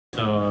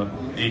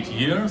8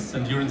 years,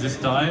 and during this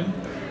time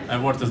I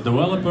worked as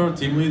developer,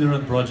 team leader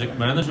and project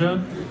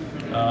manager.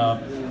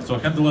 So I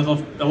handle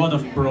a lot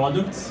of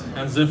products,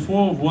 and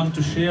therefore want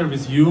to share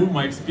with you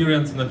my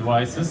experience and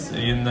advices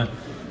in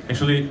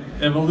actually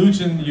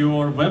evolving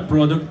your web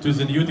product to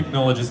the new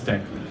technology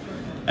stack.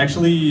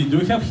 Actually, do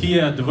we have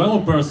here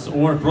developers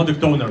or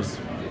product owners?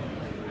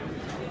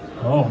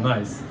 Oh,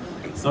 nice.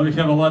 So we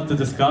have a lot to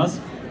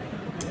discuss,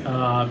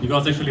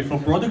 because actually for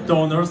product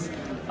owners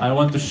I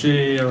want to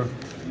share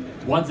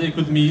what they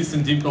could miss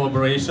in team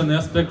collaboration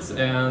aspects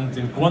and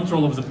in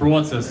control of the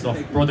process of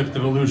product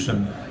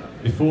evolution.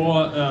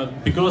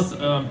 Because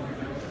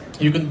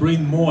you can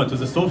bring more to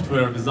the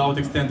software without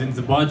extending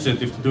the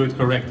budget if you do it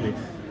correctly.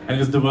 And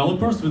with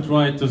developers, we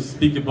try to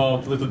speak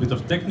about a little bit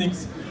of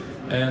techniques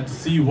and to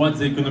see what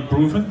they can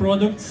improve in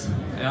products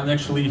and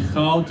actually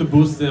how to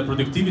boost their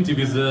productivity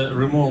with the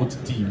remote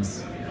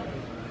teams.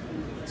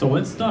 So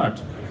let's start.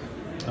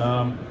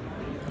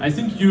 I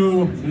think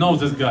you know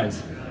these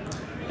guys.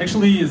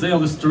 Actually, they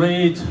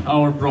illustrate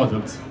our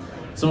products.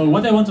 So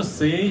what I want to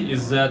say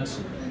is that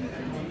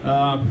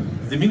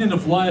the meaning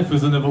of life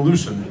is an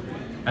evolution.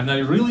 And I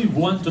really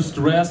want to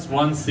stress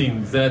one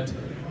thing, that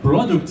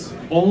products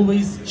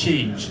always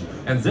change.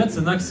 And that's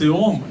an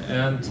axiom,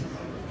 and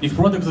if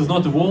product is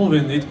not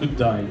evolving, it could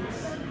die.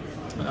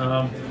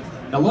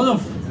 A lot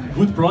of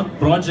good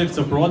projects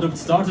or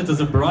products started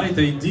as a bright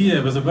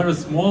idea with a very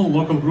small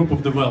local group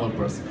of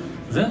developers.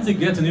 Then they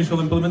get initial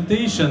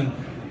implementation,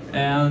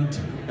 and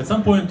at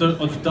some point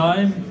of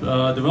time,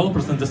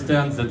 developers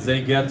understand that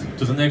they get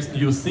to the next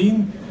new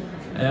thing,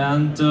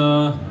 and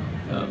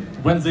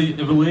when they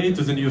evaluate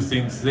to the new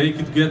things, they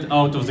could get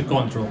out of the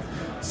control.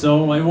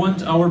 So I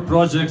want our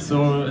projects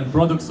and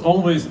products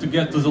always to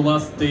get to the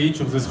last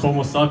stage of this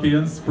Homo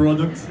sapiens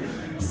products.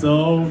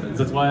 So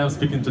that's why I'm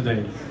speaking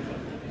today.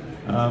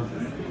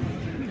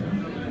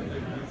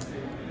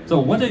 So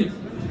what I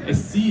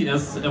see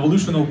as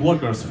evolutionary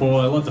blockers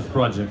for a lot of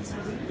projects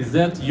is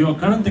that your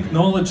current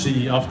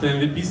technology after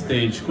MVP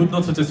stage could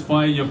not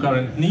satisfy your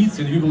current needs,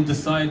 and you will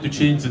decide to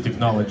change the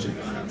technology.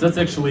 That's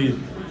actually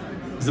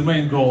the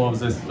main goal of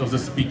the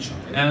speech.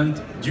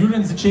 And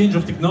during the change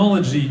of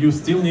technology, you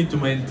still need to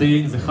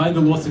maintain the high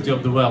velocity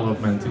of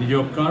development. And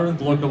your current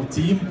local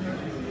team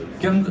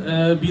can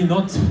be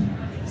not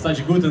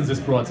such good in this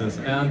process.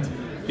 And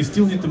you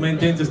still need to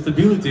maintain the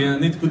stability,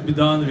 and it could be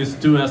done with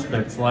two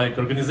aspects, like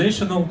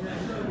organizational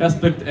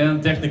aspect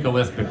and technical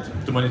aspect,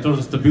 to monitor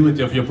the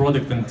stability of your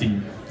product and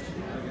team.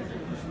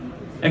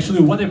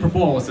 Actually, what I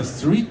propose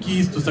is 3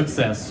 keys to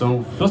success.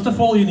 So, first of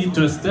all, you need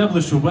to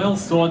establish a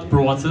well-thought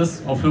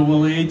process of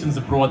evaluating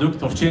the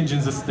product, of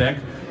changing the stack.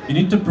 You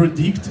need to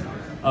predict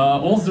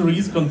all the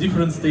risks on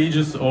different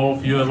stages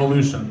of your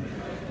evolution.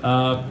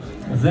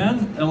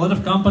 Then, a lot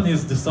of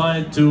companies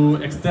decide to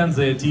extend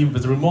their team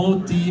with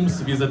remote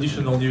teams, with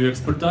additional new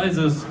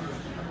expertises.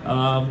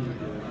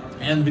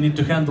 And we need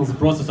to handle the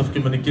process of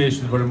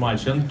communication very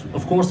much. And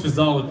of course,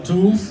 without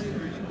tools,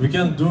 we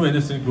can't do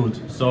anything good.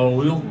 So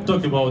we'll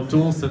talk about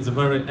tools at the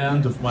very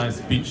end of my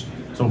speech,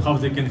 so how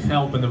they can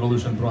help in the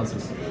evolution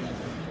process.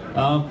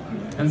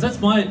 And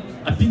that's my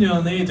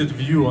opinionated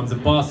view on the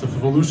path of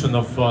evolution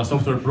of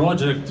software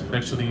project,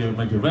 actually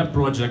maybe web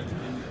project.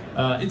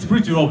 It's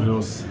pretty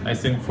obvious, I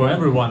think, for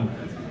everyone.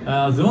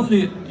 The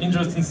only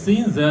interesting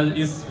thing that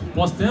is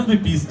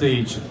post-MVP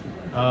stage.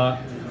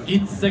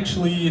 It's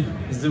actually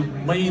the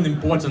main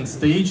important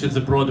stage of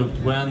the product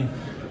when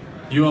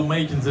you are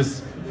making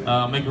this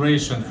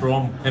migration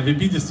from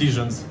MVP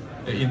decisions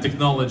in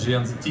technology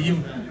and the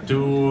team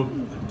to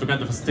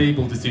kind of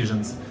stable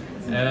decisions.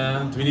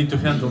 And we need to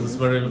handle this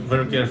very,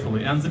 very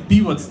carefully. And the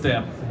pivot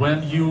step,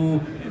 when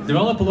you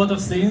develop a lot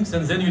of things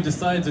and then you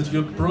decide that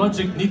your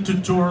project needs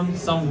to turn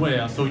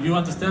somewhere. So you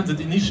understand that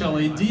the initial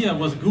idea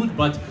was good,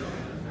 but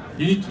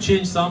you need to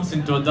change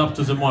something to adapt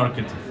to the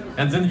market.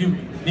 And then you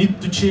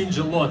need to change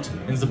a lot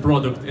in the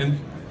product, and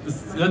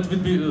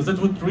that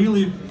would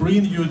really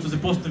bring you to the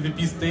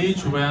post-MVP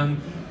stage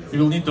when you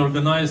will need to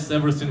organize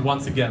everything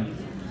once again.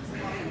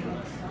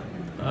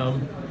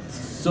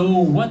 So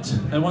what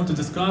I want to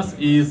discuss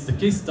is the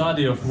case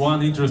study of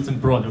one interesting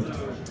product.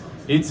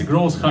 It's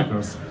growth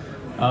hackers.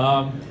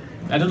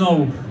 I don't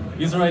know,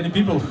 is there any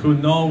people who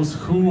knows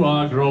who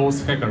are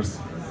growth hackers?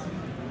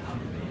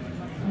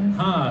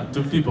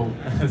 2 people,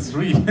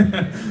 3.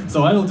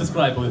 So I will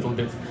describe a little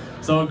bit.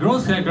 So a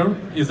growth hacker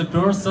is a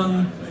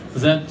person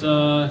that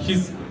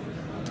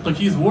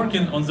he's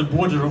working on the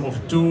border of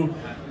 2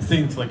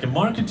 things, like a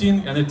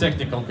marketing and a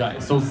technical guy.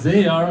 So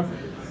they are,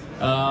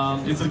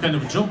 it's a kind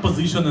of job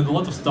position in a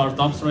lot of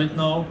startups right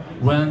now,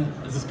 when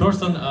this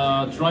person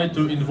try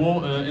to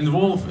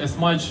involve as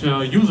much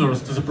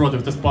users to the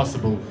product as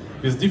possible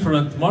with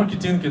different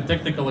marketing and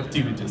technical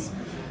activities.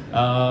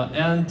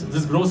 And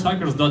this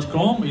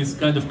growthhackers.com is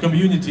kind of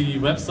community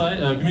website,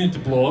 community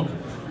blog,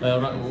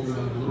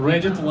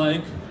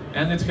 Reddit-like,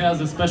 and it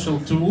has a special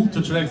tool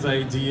to track the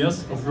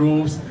ideas of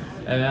growth,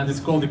 and it's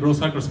called the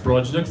Growth Hackers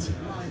Project.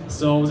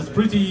 So it's a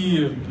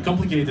pretty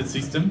complicated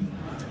system,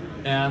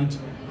 and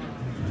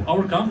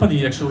our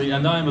company actually,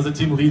 and I as a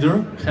team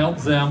leader, help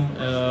them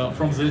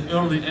from the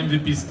early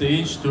MVP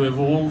stage to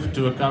evolve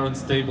to a current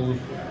stable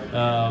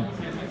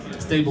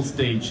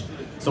stage.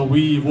 So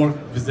we work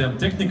with them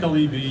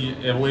technically, we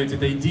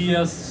evaluated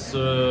ideas,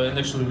 and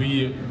actually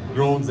we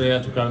grown there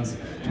to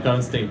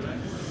current state.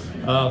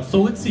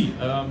 So let's see.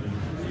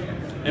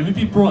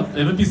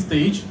 MVP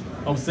stage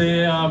of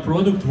their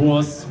product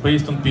was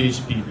based on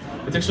PHP.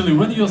 But actually,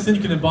 when you're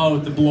thinking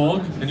about the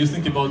blog and you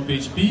think about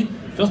PHP,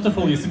 first of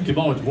all, you think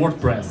about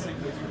WordPress.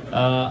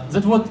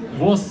 That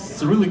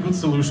was a really good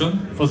solution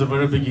for the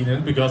very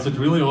beginning, because it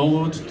really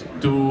allowed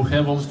to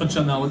have all the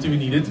functionality we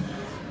needed.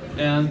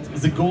 And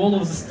the goal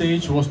of the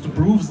stage was to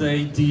prove the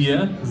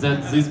idea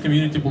that this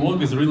community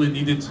blog is really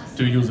needed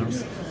to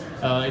users.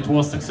 It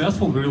was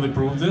successful, we really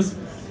proved this.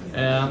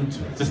 And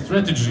the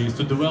strategy is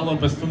to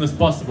develop as soon as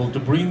possible, to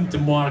bring to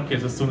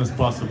market as soon as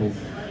possible.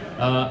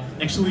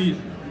 Actually,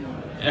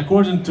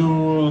 according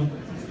to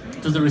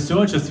the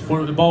researchers,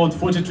 for about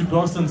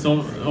 42%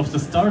 of the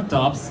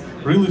startups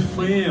really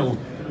fail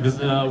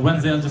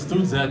when they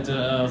understood that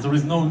there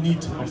is no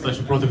need of such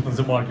a product on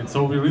the market.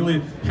 So we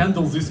really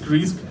handle this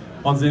risk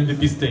on the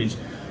MVP stage.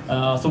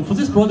 So for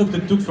this product,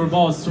 it took for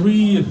about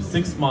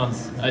 3-6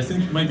 months. I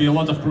think maybe a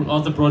lot of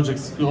other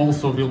projects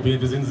also will be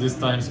within this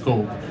time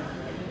scope.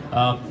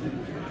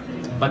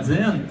 But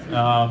then,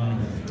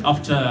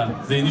 after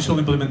the initial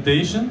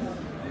implementation,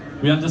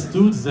 we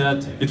understood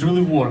that it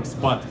really works,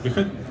 but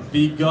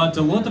we got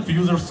a lot of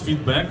users'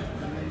 feedback,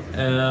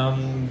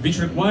 which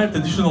required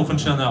additional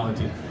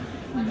functionality.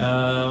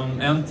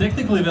 And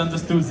technically we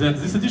understood that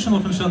this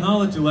additional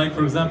functionality, like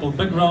for example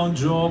background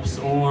jobs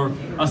or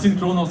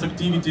asynchronous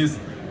activities,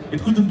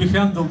 it couldn't be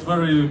handled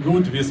very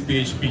good with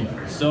PHP.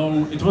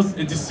 So it was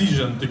a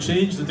decision to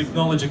change the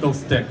technological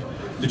stack,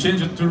 to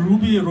change it to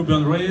Ruby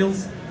on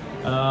Rails,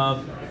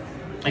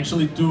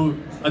 actually to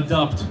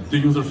adapt to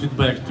user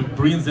feedback, to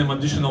bring them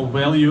additional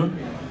value.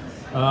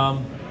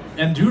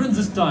 And during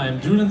this time,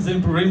 during the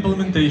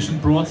implementation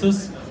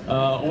process,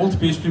 old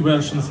PHP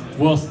versions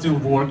was still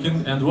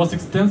working and was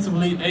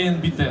extensively A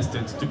and B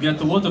tested to get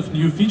a lot of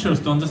new features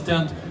to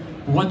understand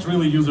what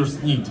really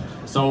users need.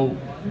 So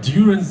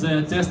during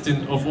the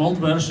testing of old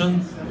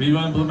version, we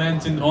were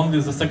implementing only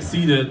the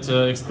succeeded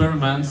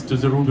experiments to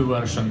the Ruby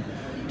version.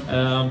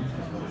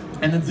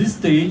 And at this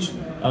stage,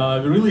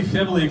 we really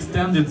heavily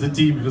extended the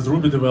team with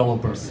Ruby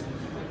developers.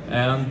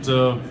 And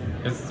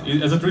as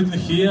it's written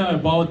here,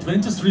 about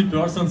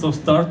 23% of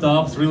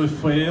startups really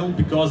fail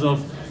because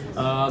of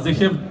they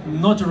have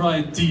not the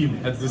right team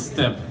at this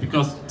step,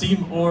 because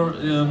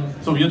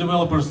so your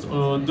developers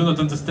do not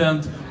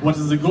understand what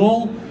is the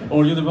goal,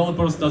 or your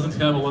developers doesn't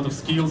have a lot of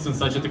skills in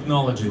such a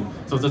technology.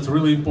 So that's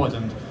really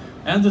important.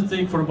 And it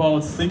takes for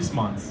about 6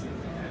 months.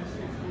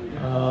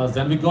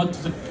 Then we got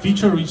to the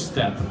feature-rich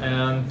step,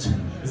 and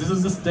this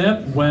is the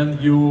step when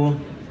you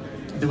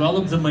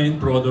develop the main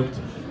product.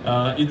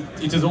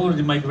 It is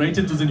already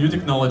migrated to the new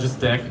technology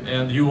stack,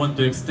 and you want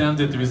to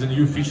extend it with the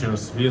new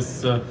features.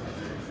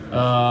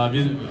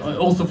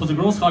 Also for the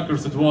growth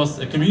hackers, it was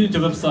a community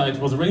website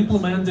was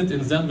re-implemented,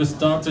 and then we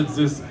started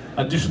this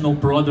additional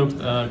product,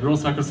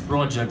 growth hackers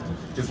project.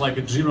 It's like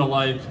a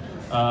Jira-like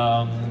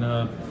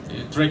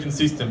tracking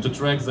system to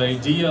track the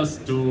ideas,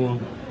 to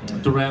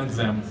rank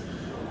them.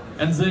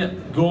 And the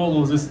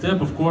goal of this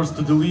step, of course,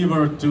 to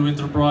deliver to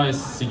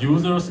enterprise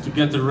users to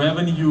get the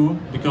revenue,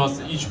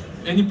 because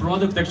any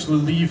product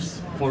actually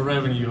lives for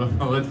revenue,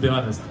 let's be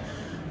honest.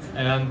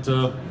 And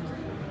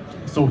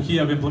so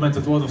here we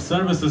implemented a lot of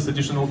services,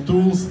 additional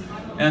tools,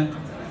 and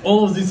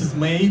all of this is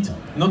made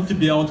not to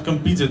be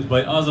outcompeted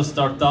by other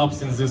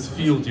startups in this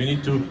field. You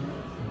need to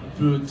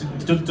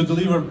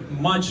deliver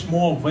much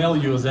more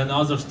value than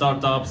other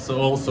startups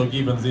also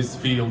give in this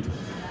field.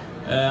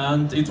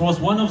 And it was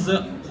one of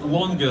the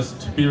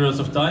longest periods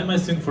of time, I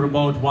think for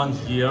about 1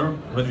 year,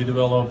 when we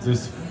developed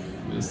this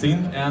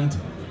thing. And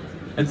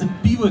at the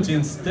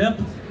pivoting step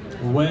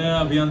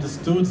where we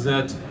understood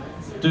that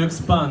to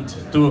expand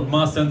to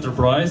mass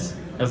enterprise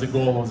as a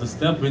goal of the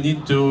step, we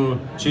need to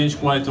change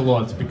quite a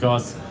lot,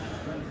 because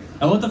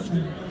a lot of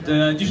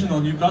the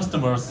additional new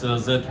customers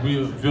that we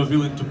were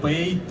willing to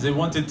pay, they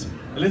wanted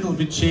a little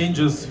bit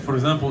changes, for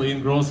example,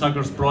 in Growth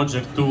Hackers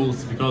project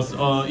tools, because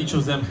each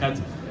of them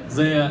had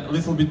their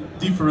little bit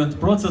different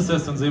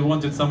processes, and they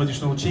wanted some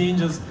additional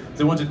changes.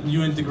 They wanted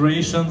new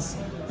integrations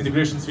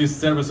with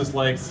services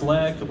like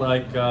Slack,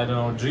 like I don't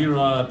know,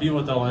 Jira,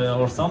 Pivotal,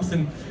 or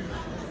something.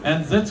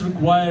 And that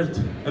required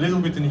a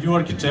little bit in new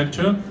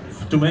architecture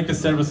to make a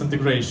service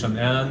integration.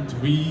 And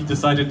we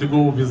decided to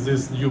go with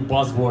this new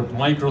buzzword,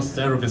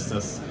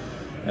 microservices.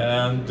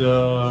 And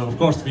of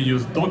course, we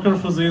used Docker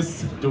for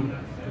this to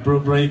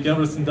break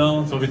everything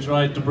down. So we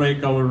tried to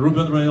break our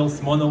Ruby on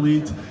Rails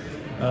monolith.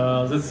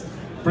 That's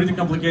pretty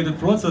complicated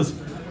process,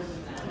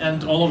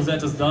 and all of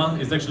that is done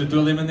is actually to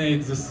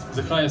eliminate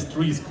the highest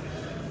risk,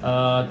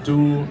 not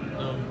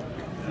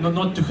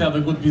to have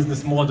a good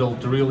business model,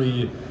 to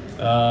really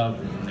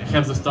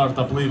have the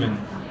startup living.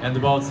 And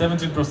about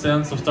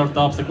 17% of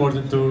startups,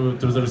 according to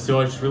the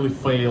research, really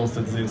fails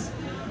at this.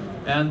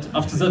 And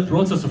after that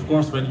process, of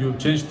course, when you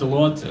changed a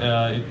lot,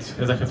 it,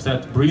 as I have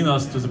said, bring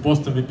us to the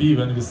post MVP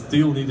when we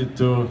still needed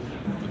to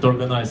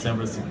organize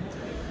everything.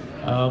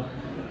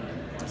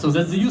 So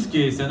that's the use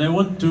case, and I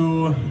want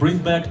to bring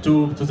back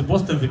to the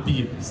post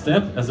MVP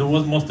step as it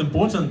was most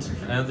important,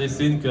 and I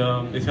think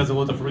it has a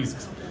lot of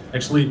risks.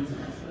 Actually,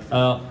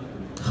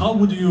 how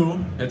would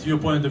you, at your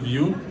point of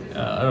view,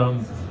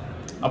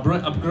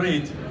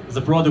 upgrade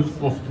the product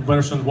of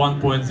version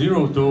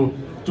 1.0 to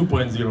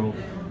 2.0?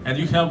 And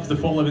you have the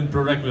following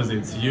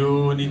prerequisites.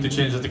 You need to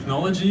change the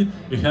technology,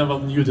 you have a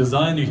new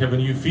design, you have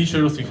new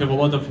features, you have a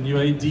lot of new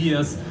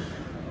ideas.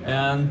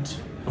 And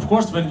of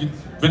course, when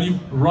you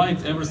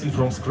write everything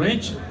from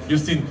scratch, you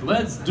think,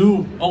 let's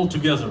do all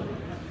together.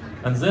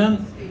 And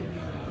then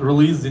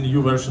release the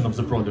new version of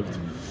the product.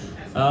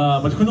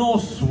 But who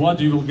knows what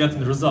you will get in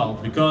the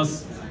result,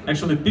 because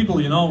actually people,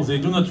 you know, they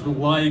do not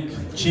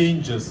like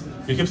changes.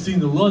 We have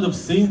seen a lot of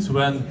things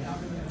when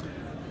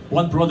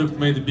one product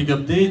made a big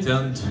update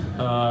and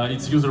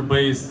its user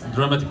base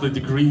dramatically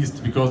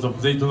decreased because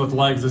of they do not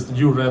like this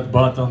new red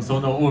button. So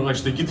no, or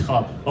actually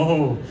GitHub.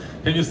 Oh,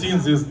 have you seen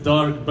this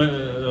dark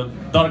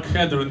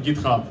header in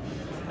GitHub?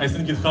 I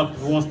think GitHub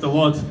lost a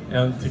lot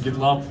and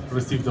GitLab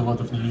received a lot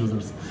of new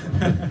users.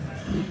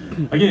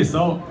 Okay,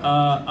 so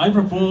I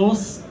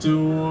propose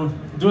to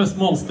do a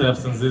small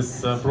steps in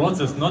this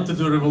process, not to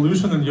do a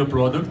revolution in your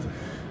product.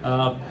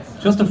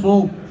 First of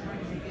all,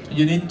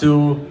 you need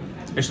to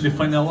actually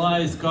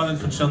finalize current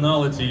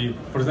functionality,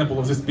 for example,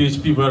 of this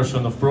PHP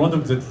version of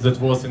product that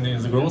was in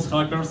the growth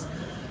hackers.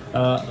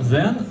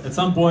 Then, at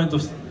some point,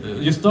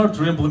 you start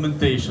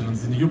re-implementation on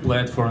the new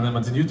platform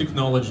and the new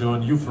technology or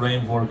new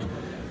framework.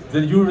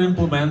 Then you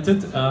re-implement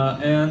it,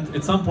 and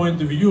at some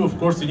point of view, of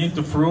course, you need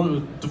to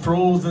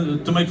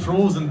make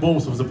frozen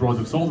both of the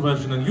products, old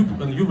version and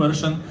new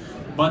version.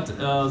 But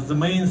the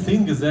main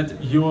thing is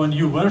that your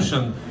new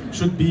version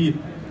should be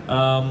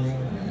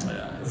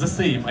the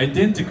same,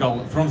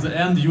 identical from the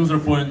end user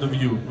point of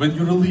view. When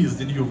you release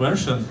the new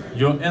version,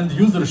 your end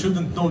user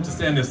shouldn't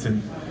notice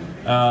anything.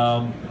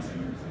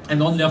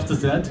 And only after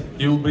that,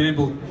 you'll be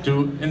able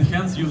to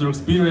enhance user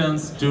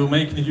experience, to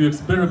make new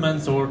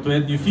experiments or to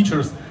add new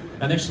features,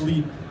 and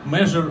actually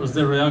measure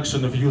the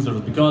reaction of users.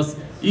 Because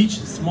each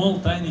small,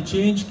 tiny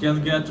change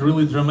can get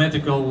really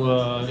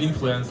dramatical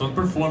influence on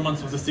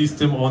performance of the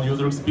system, on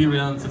user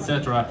experience,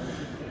 etc.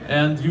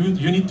 And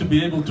you need to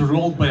be able to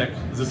roll back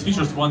these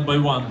features one by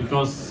one,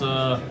 because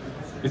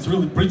it's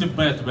really pretty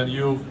bad when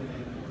you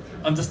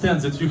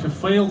understand that you have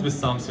failed with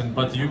something,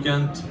 but you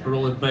can't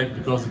roll it back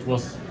because it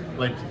was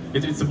like,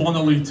 it's a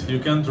monolith. You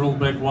can't roll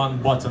back one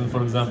button,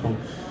 for example.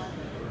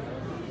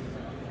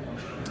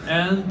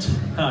 And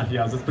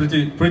yeah, that's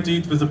pretty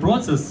it with the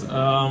process.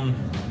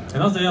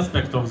 Another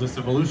aspect of this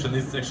evolution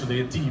is actually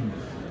a team,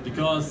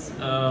 because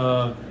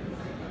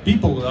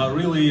people are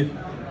really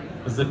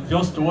the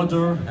first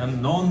order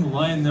and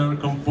non-linear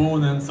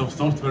components of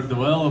software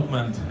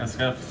development, as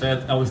have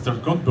said Alistair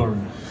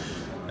Cockburn.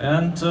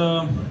 And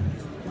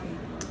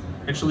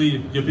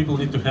actually, your people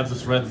need to have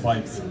these red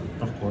bikes,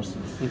 of course.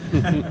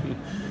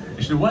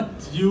 Actually, what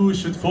you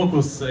should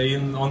focus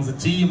on the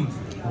team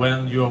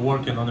when you are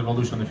working on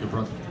evolution of your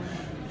product.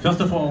 First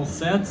of all,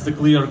 set the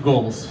clear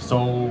goals.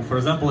 So, for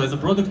example, as a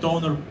product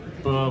owner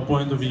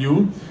point of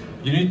view,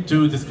 you need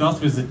to discuss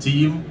with the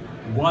team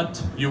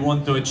what you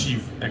want to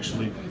achieve,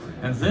 actually.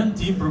 And then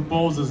team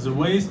proposes the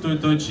ways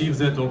to achieve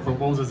that, or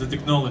proposes the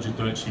technology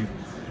to achieve.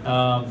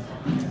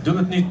 Do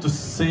not need to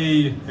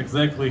say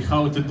exactly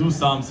how to do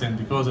something,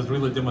 because it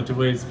really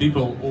demotivates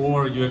people,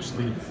 or you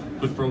actually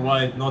could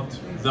provide not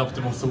the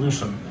optimal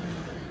solution.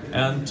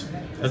 And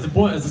as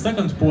the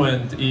second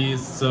point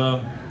is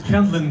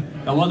handling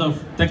a lot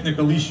of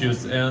technical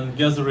issues and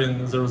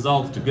gathering the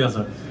result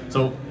together.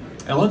 So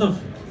a lot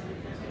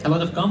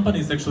of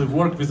companies actually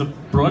work with a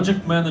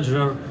project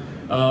manager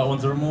on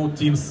the remote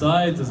team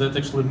side that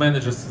actually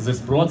manages this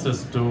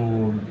process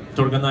to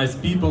organize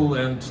people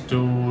and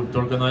to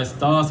organize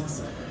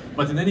tasks.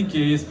 But in any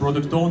case,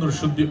 product owner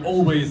should be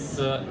always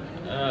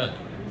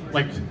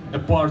like a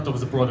part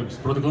of the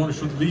product. Product owner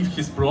should leave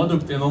his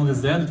product, and only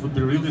then it would be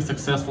a really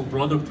successful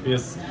product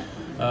with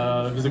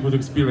a good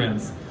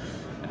experience.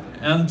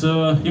 And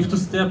if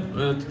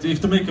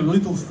to make a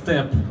little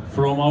step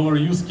from our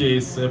use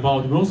case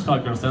about growth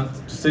hackers and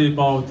to say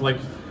about, like,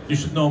 you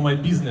should know my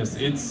business,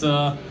 it's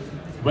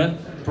when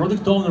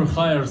product owner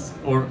hires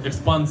or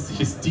expands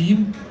his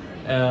team,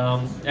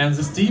 and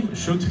this team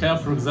should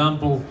have, for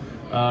example,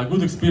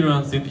 good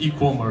experience in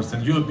e-commerce,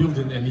 and you are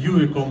building a new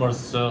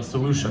e-commerce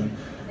solution.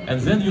 And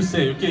then you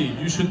say, okay,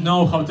 you should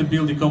know how to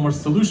build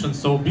e-commerce solution,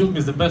 so build me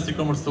the best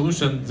e-commerce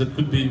solution that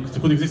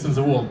could exist in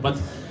the world.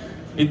 But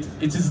it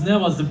is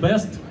never the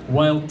best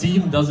while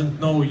team doesn't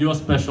know your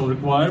special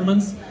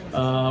requirements,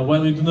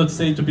 while you do not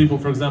say to people,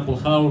 for example,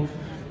 how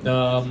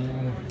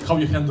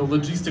you handle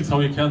logistics, how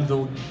you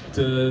handle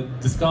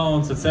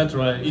discounts,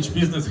 etc. Each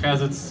business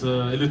has its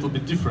a little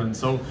bit different.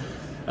 So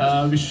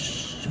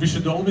we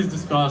should always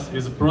discuss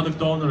with the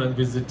product owner and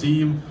with the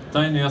team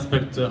tiny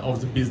aspect of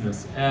the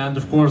business. And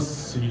of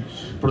course,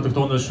 each product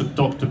owner should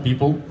talk to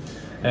people.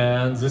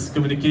 And this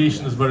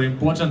communication is very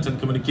important, and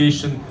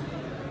communication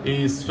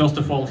is, first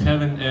of all,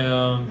 having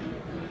a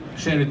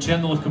shared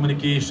channel of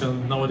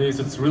communication. Nowadays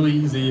it's really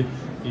easy.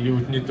 You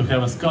would need to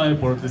have a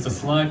Skype or at least a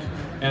Slack,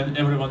 and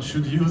everyone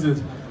should use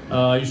it.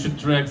 You should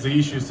track the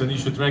issues, and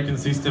issue tracking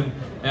system,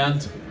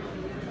 and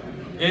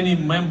any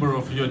member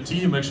of your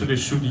team actually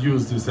should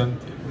use this, and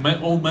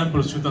all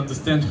members should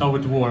understand how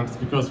it works,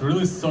 because we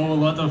really saw a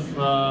lot of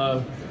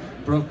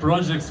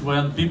projects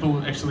when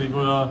people actually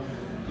were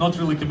not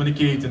really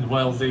communicating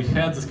while they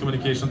had this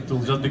communication tool,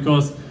 just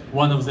because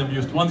one of them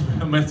used one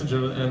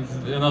messenger and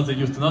another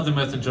used another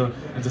messenger,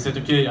 and they said,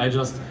 okay, I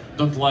just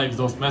don't like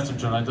those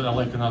messenger, I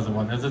like another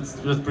one, and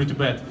that's pretty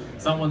bad.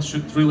 Someone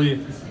should really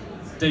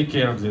take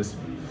care of this.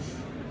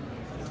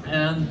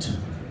 And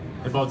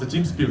about the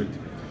team spirit,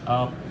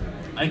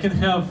 I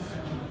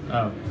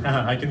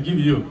can give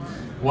you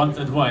one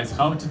advice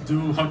how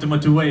to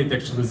motivate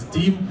actually the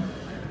team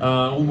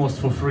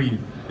almost for free.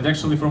 And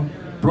actually, from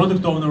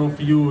product owner of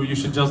view, you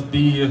should just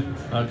be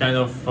kind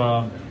of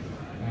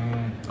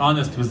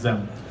honest with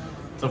them.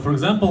 So, for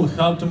example,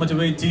 how to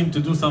motivate team to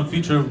do some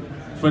feature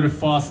very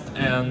fast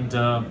and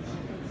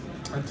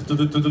to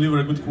deliver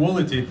a good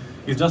quality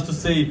is just to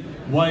say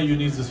why you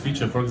need this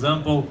feature. For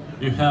example,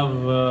 you have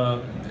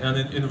an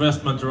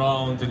investment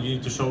round and you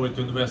need to show it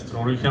to investor,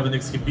 or you have an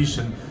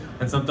exhibition,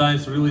 and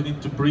sometimes you really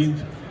need to bring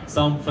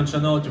some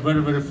functionality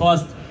very, very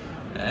fast,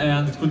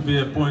 and it could be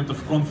a point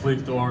of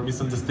conflict or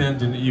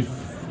misunderstanding if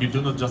you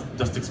do not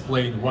just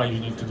explain why you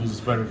need to do this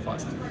very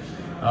fast.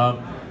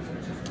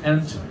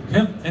 And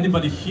have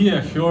anybody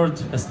here heard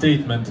a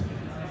statement,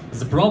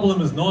 the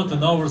problem is not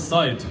on our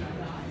side?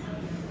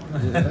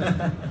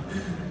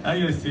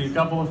 I see a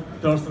couple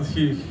of persons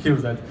hear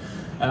that.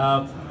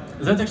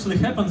 That actually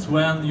happens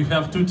when you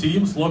have two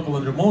teams, local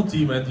and remote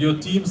team, and your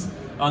teams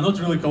are not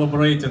really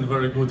collaborating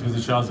very good with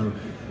each other.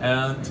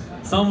 And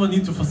someone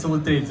needs to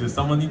facilitate this,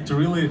 someone needs to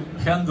really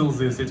handle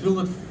this. It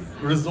will not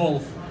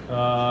resolve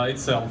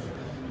itself.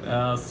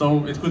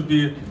 So it could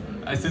be,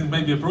 I think,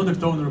 maybe a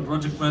product owner or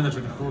project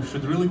manager who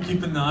should really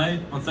keep an eye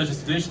on such a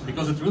situation,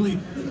 because it really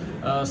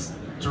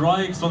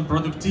strikes on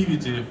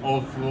productivity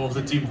of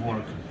the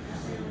teamwork.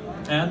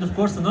 And of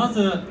course,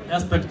 another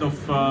aspect of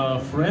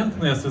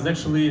frankness is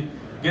actually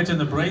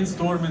getting a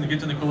brainstorming,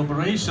 getting a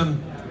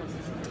collaboration.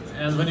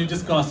 And when you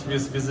discuss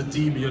with the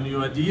team your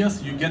new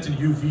ideas, you get a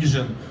new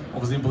vision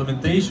of the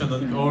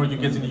implementation, or you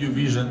get a new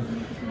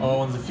vision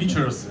on the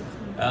features.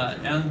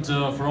 And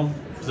from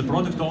the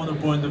product owner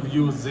point of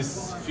view,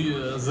 this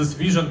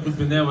vision could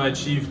be never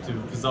achieved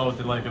without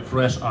like a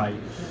fresh eye.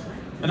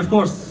 And of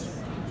course,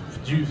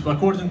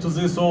 according to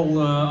these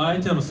all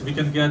items, we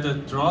can get a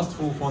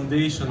trustful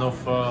foundation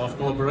of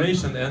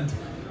collaboration. And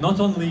not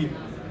only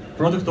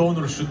product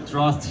owner should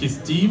trust his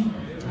team,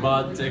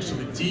 but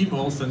actually team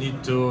also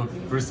need to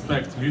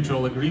respect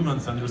mutual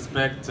agreements and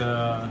respect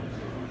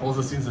all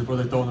the things the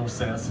product owner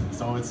says.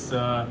 So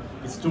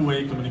it's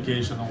two-way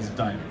communication all the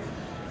time.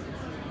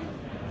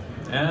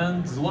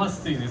 And the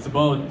last thing is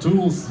about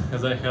tools,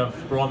 as I have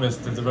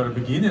promised at the very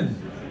beginning.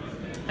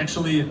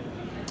 Actually,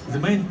 the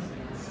main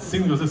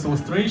thing with this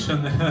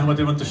illustration, what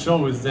I want to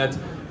show is that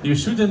you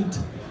shouldn't,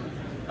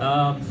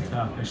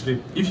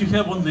 actually, if you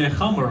have only a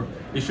hammer,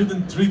 you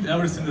shouldn't treat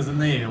everything as a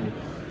nail.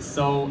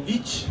 So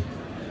each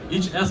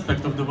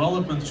aspect of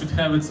development should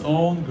have its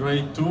own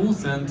great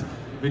tools, and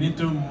we need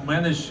to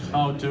manage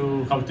how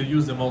to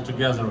use them all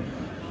together.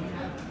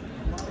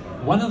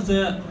 One of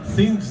the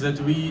things that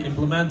we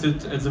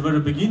implemented at the very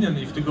beginning,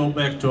 if to go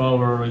back to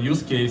our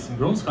use case in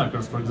Growth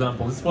Hackers, for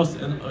example, this was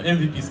an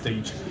MVP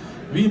stage.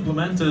 We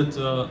implemented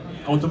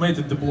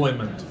automated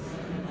deployment.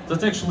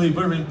 That's actually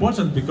very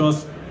important,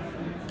 because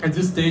at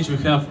this stage we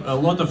have a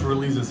lot of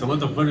releases, a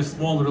lot of very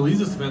small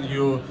releases. When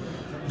you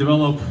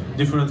develop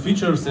different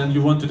features and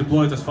you want to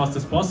deploy it as fast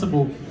as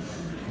possible,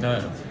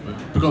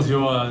 because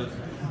you are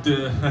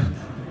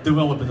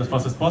developing as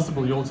fast as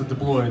possible, you also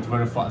deploy it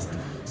very fast.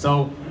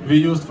 So we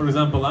used, for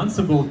example,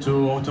 Ansible to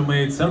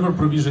automate server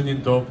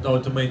provisioning, to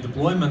automate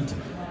deployment.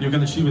 You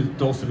can achieve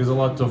it also with a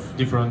lot of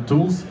different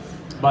tools.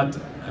 But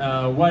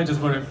why it is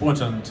very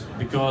important?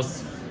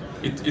 Because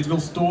it will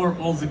store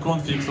all the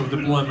configs of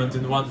deployment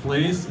in one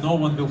place. No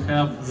one will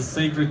have the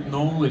sacred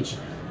knowledge,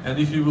 and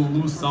if you will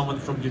lose someone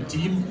from your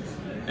team,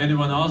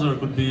 anyone other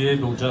could be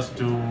able just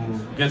to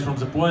get from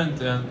the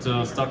point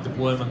and start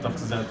deployment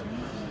after that.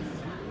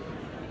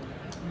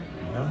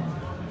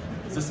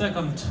 The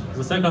second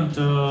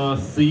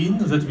thing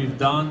that we've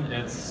done,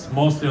 it's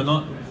mostly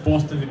on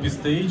post-MVP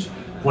stage.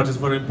 What is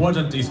very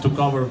important is to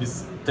cover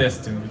this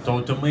testing, to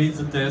automate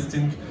the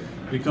testing,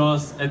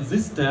 because at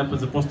this step, at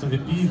the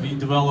post-MVP, we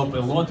develop a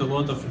lot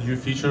of new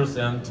features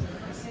and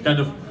kind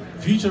of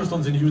features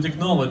on the new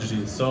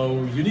technology.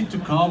 So you need to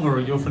cover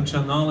your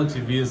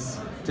functionality with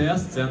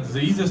tests, and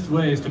the easiest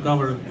way is to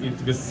cover it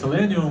with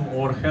Selenium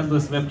or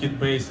headless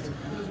WebKit-based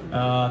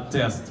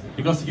tests,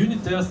 because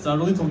unit tests are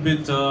a little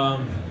bit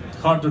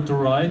harder to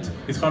write,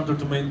 it's harder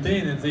to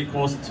maintain, and they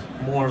cost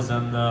more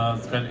than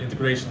kind of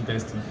integration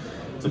testing.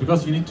 So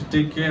because you need to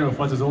take care of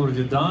what is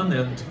already done,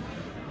 and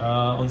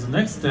on the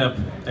next step,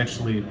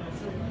 actually,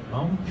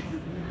 Well,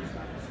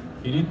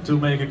 you need to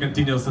make a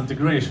continuous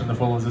integration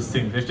of all of these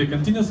things. Actually,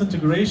 continuous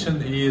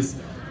integration is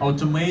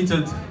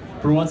automated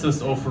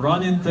process of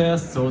running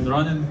tests, or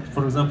running,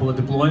 for example, a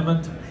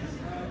deployment.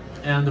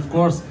 And of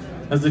course,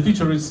 as the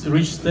feature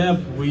reach step,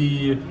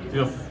 we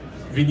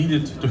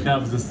needed to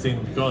have this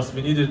thing, because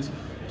we needed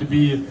to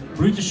be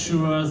pretty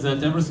sure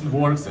that everything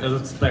works as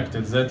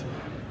expected, that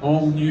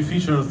all new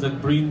features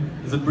that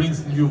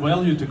brings new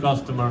value to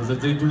customers, that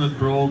they do not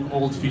break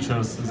old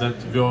features that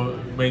were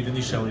made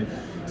initially.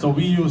 So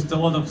we used a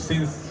lot of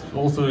things,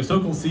 also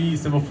Circle C,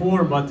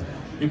 Semaphore, but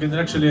you can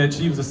actually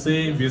achieve the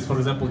same with, for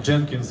example,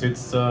 Jenkins.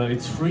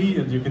 It's free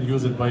and you can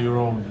use it by your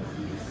own.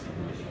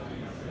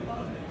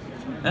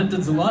 And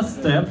at the last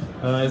step,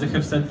 as I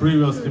have said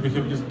previously, we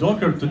have used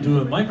Docker to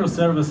do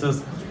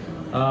microservices.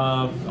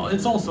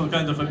 It's also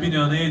kind of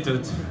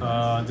opinionated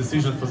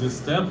decision for this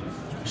step.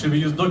 Actually, we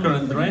use Docker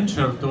and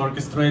Rancher to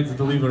orchestrate the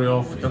delivery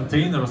of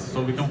containers,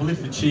 so we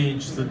completely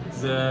changed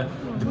the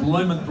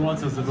deployment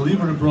process, the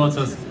delivery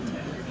process.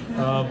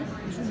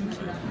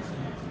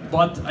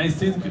 But I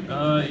think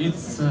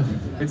it's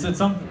at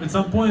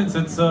some points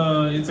it's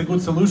a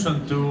good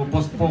solution to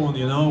postpone.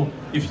 You know,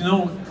 if you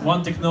know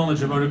one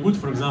technology very good,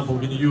 for example,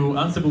 when you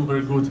Ansible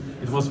very good,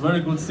 it was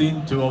very good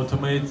thing to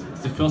automate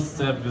the first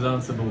step with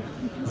Ansible.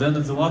 Then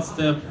at the last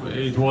step,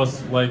 it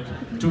was like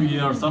 2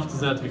 years after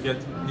that we get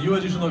new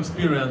additional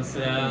experience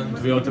and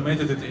we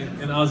automated it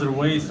in other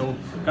ways. So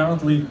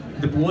currently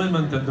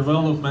deployment and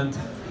development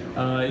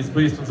is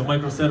based on the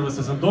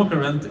microservices and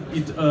Docker, and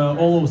it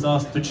allows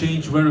us to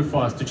change very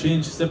fast, to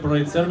change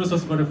separate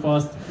services very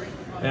fast,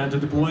 and to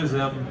deploy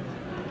them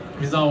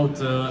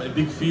without a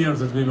big fear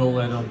that we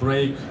will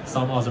break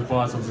some other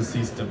parts of the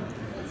system.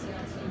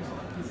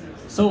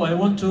 So I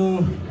want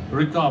to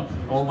recap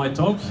all my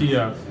talk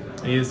here,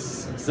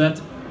 is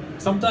that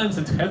sometimes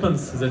it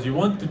happens that you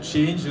want to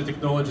change the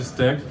technology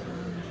stack,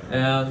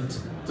 and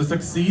to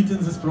succeed in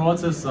this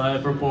process I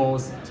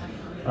proposed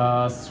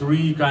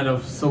 3 kind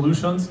of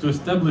solutions to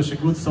establish a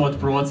good thought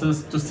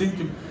process, to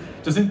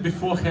think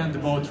beforehand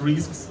about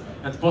risks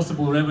and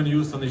possible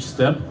revenues on each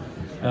step,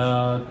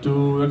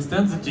 to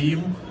extend the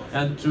team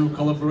and to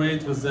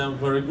collaborate with them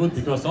very good,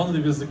 because only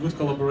with a good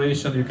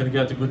collaboration you can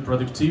get a good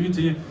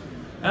productivity,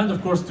 and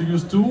of course to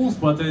use tools,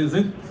 but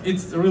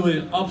it's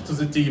really up to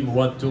the team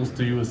what tools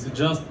to use. It's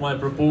just my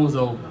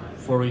proposal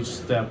for each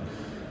step.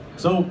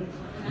 So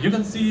you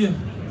can see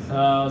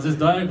this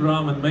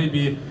diagram and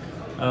maybe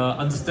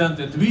understand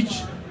at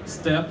which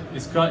step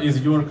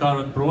is your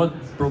current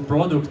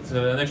product.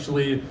 And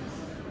actually,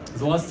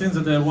 the last thing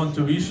that I want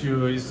to wish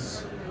you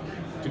is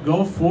to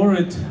go for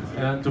it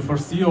and to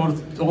foresee all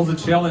the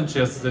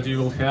challenges that you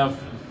will have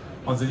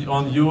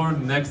on your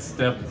next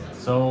step.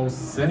 So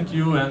thank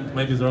you, and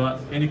maybe there are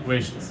any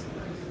questions.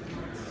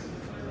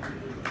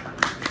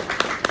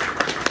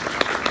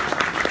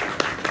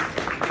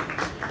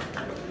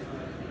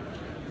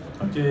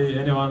 Okay,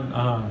 anyone?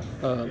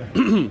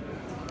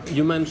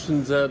 You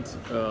mentioned that,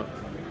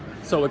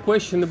 so a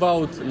question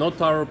about not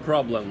our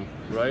problem,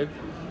 right?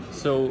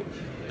 So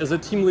as a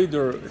team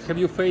leader, have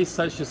you faced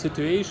such a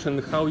situation?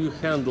 How you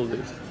handled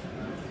it?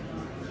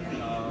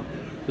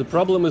 The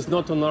problem is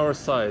not on our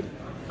side.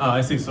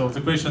 I see. So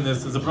the question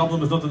is, the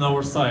problem is not on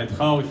our side.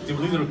 How a team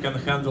leader can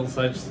handle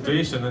such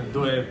situation, and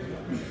do I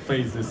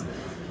face this?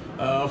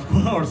 Of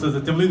course, as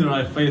a team leader,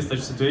 I face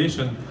such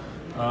situation.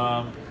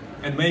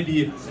 And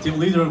maybe team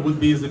leader would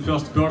be the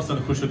first person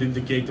who should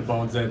indicate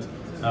about that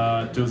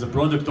to the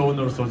product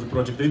owners or the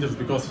project leaders,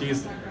 because he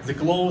is the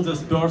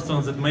closest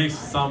person that makes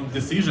some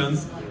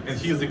decisions, and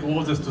he is the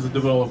closest to the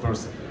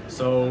developers.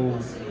 So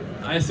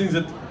I think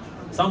that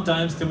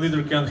sometimes team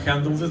leader can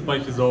handle this by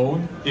his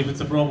own. If it's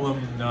a problem,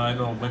 I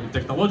know, maybe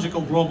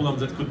technological problem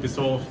that could be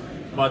solved,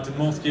 but in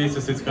most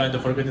cases it's kind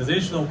of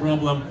organizational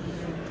problem,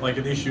 like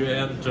an issue,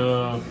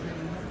 and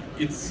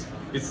it's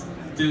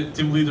the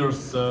team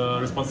leader's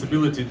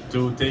responsibility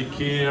to take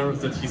care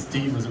that his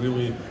team is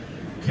really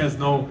has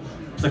no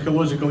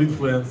psychological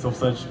influence of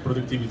such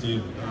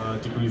productivity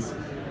decrease.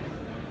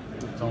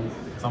 So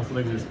something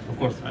like this. Of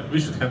course, we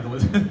should handle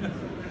it.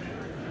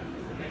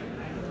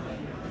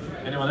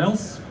 Anyone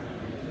else?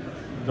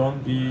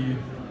 Don't be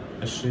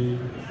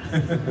ashamed.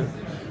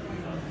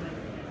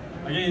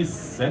 Okay,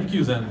 thank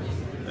you then.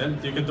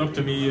 And you can talk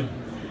to me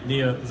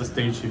near the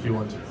stage if you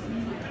want.